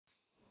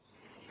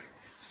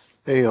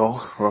Hey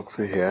y'all,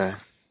 Roxy here.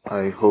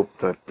 I hope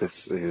that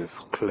this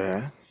is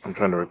clear. I'm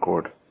trying to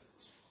record.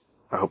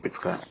 I hope it's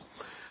clear.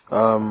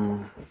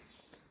 Um,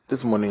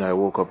 this morning I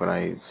woke up and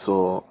I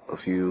saw a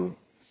few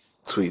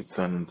tweets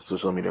and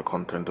social media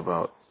content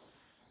about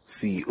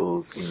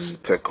CEOs in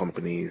tech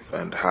companies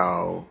and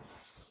how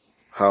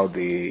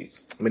they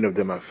many of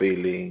them are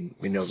failing,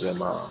 many of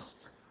them are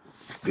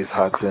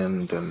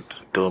disheartened and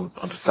don't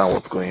understand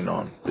what's going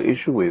on. The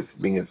issue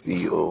with being a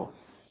CEO,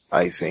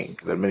 I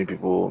think, that many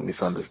people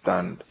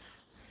misunderstand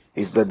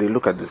is that they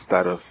look at the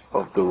status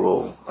of the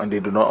role and they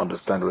do not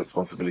understand the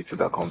responsibility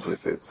that comes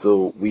with it.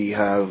 So we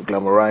have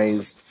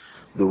glamorized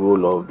the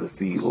role of the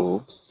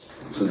CEO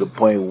to the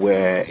point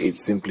where it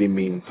simply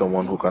means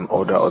someone who can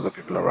order other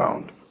people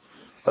around.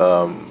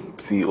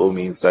 CEO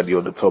means that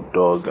you're the top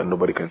dog and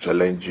nobody can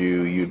challenge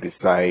you. You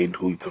decide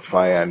who to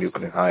fire and you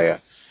can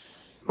hire.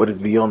 But it's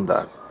beyond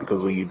that,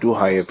 because when you do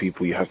hire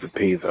people, you have to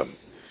pay them.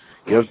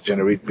 You have to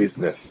generate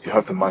business. You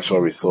have to marshal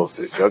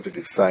resources. You have to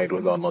decide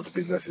whether or not the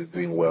business is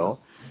doing well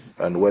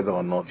and whether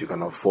or not you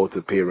can afford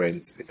to pay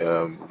rent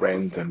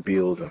and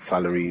bills and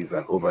salaries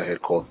and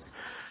overhead costs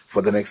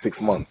for the next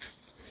 6 months.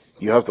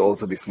 You have to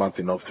also be smart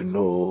enough to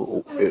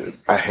know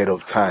ahead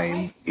of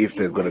time if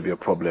there's going to be a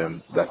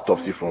problem that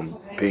stops you from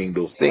paying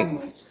those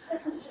things.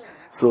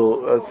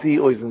 So a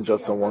CEO isn't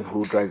just someone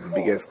who drives the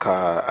biggest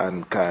car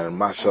and can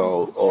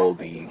marshal all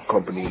the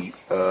company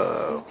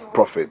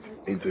profits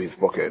into his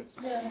pocket.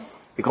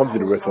 It comes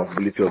with the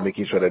responsibility of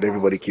making sure that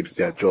everybody keeps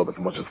their job as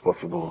much as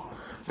possible.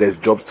 There's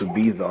jobs to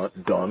be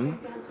done.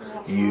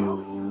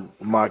 You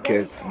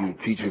market, you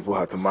teach people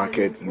how to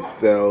market, you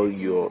sell,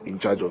 you're in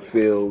charge of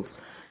sales.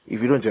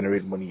 If you don't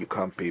generate money, you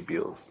can't pay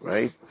bills,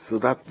 right? So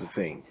that's the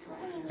thing.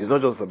 It's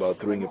not just about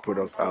throwing a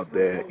product out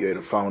there, you're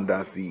the founder,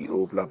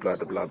 CEO, blah, blah,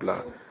 blah, blah,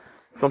 blah.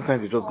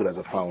 Sometimes you're just good as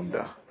a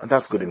founder, and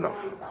that's good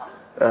enough.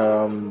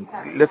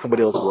 Let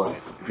somebody else run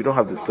it. If you don't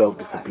have the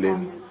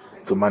self-discipline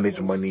to manage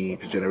money,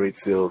 to generate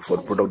sales for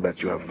the product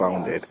that you have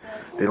founded,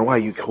 then why are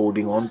you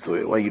holding on to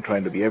it? Why are you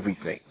trying to be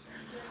everything?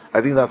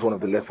 I think that's one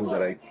of the lessons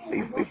that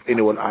if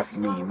anyone asks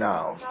me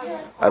now,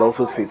 I'd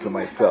also say to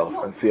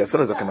myself and say, as soon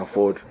as I can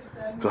afford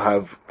to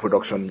have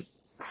production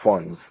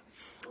funds,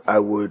 I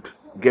would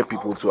get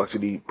people to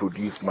actually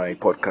produce my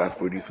podcast,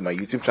 produce my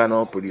YouTube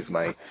channel,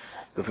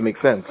 does it make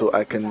sense? So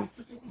I can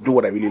do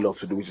what I really love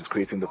to do, which is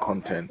creating the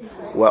content,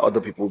 while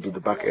other people do the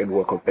back end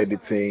work of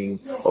editing,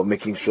 of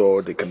making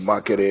sure they can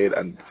market it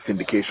and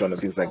syndication and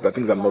things like that.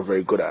 Things I'm not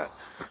very good at.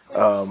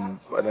 And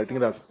I think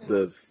that's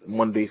the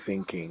Monday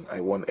thinking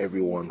I want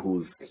everyone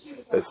who's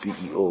a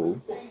CEO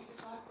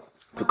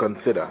to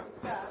consider.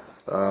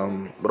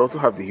 But also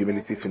have the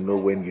humility to know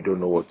when you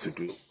don't know what to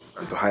do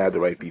and to hire the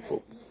right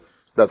people.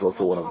 That's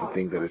also one of the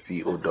things that a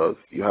CEO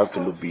does. You have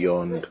to look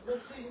beyond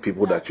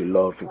people that you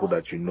love, people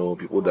that you know,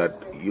 people that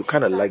you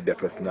kind of like their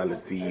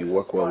personality, you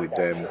work well with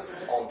them.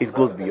 It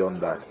goes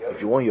beyond that.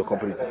 If you want your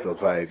company to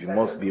survive, you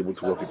must be able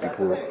to work with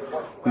people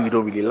who you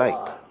don't really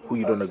like, who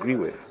you don't agree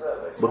with,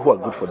 but who are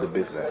good for the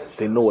business.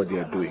 They know what they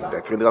are doing.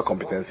 Their technical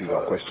competency is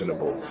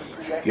unquestionable.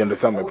 You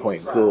understand my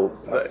point? So,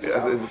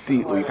 as a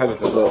CEO, you can't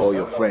just employ all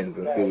your friends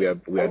and say we are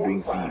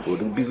doing CEO.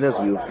 The business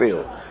will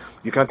fail.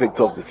 You can't take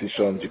tough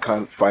decisions. You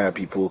can't fire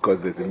people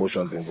because there's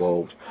emotions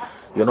involved.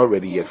 You're not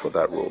ready yet for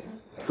that role.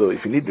 So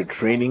if you need the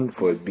training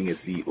for being a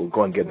CEO,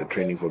 go and get the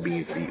training for being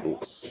a CEO.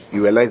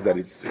 You realize that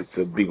it's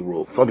a big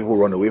role. Some people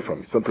run away from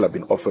it. Some people have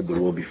been offered the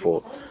role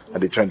before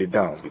and they turned it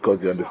down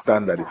because they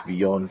understand that it's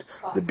beyond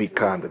the big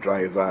car and the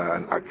driver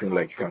and acting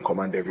like you can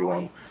command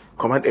everyone.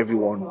 Command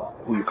everyone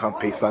who you can't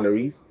pay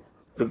salaries.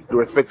 The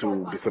respect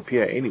will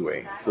disappear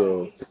anyway.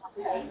 So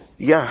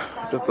yeah,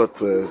 just thought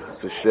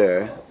to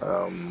share.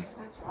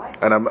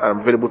 And I'm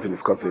available to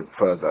discuss it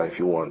further if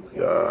you want.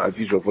 As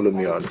usual, follow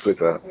me on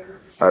Twitter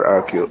at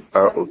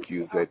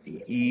ROQZEE.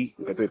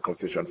 We can take the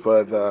conversation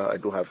further. I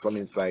do have some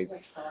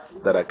insights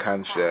that I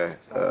can share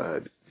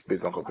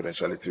based on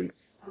confidentiality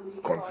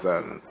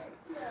concerns.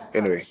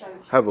 Anyway,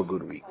 have a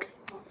good week.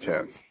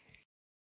 Cheers.